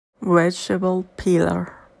vegetable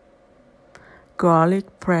peeler,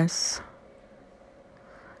 garlic press,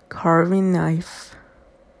 carving knife,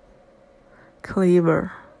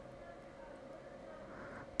 cleaver,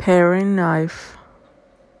 paring knife,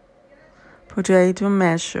 potato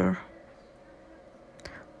masher,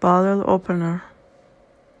 bottle opener,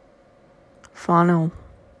 funnel,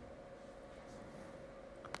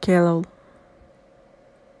 kettle,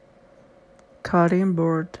 cutting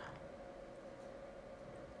board,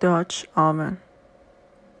 Dutch oven,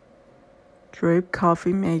 drip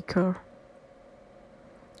coffee maker,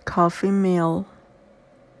 coffee mill,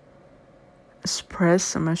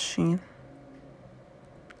 espresso machine,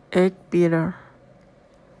 egg beater,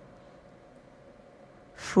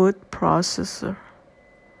 food processor,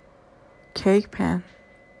 cake pan,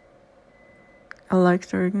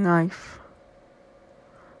 electric knife,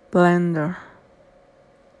 blender,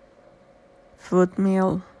 food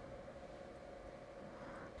mill,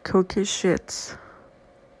 cookie sheets,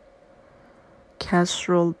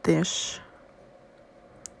 casserole dish,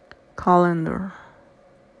 colander,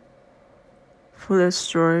 food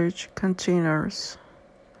storage containers,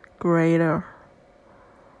 grater,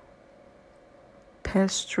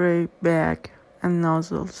 pastry bag and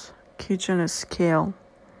nozzles, kitchen scale,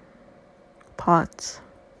 pots,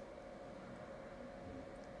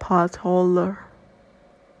 pot holder,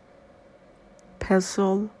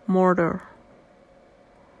 pestle mortar,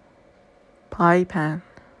 pie pan,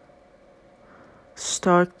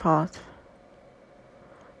 stock pot,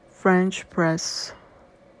 French press,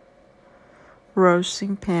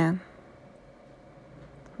 roasting pan,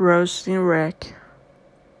 roasting rack,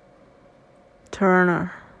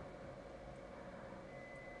 turner,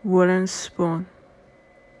 wooden spoon,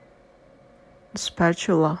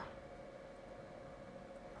 spatula,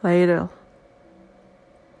 ladle,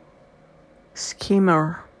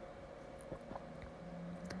 skimmer,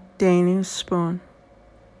 dining spoon,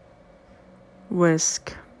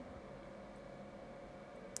 whisk,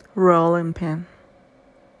 rolling pin,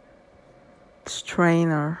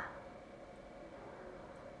 strainer,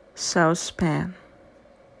 saucepan,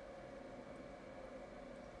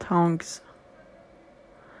 tongs,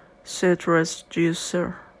 citrus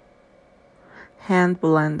juicer, hand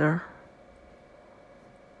blender,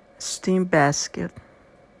 steam basket,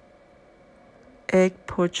 egg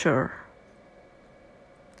poacher,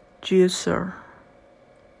 juicer,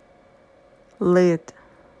 lid,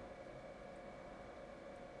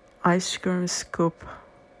 ice cream scoop,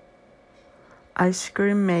 ice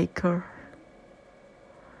cream maker,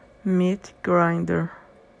 meat grinder,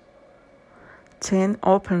 tin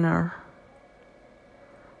opener,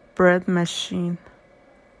 bread machine,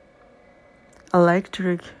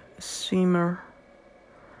 electric steamer,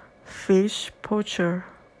 fish poacher,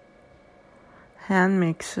 hand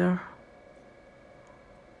mixer,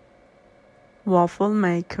 waffle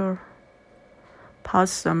maker,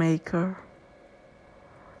 pasta maker,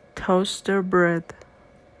 toaster bread,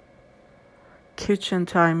 kitchen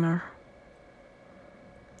timer,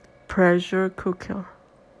 pressure cooker,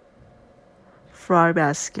 fry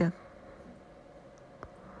basket,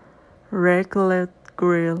 raclette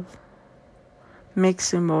grill,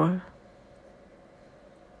 mixing bowl,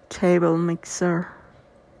 table mixer,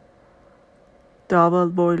 double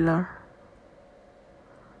boiler,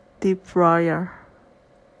 deep fryer,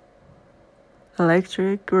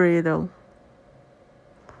 electric griddle,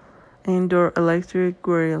 indoor electric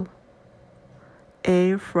grill,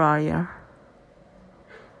 air fryer,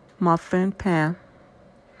 muffin pan,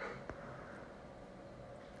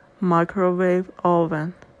 microwave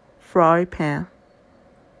oven, fry pan,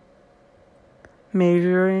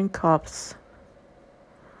 measuring cups,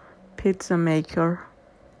 pizza maker,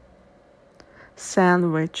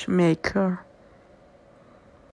 sandwich maker,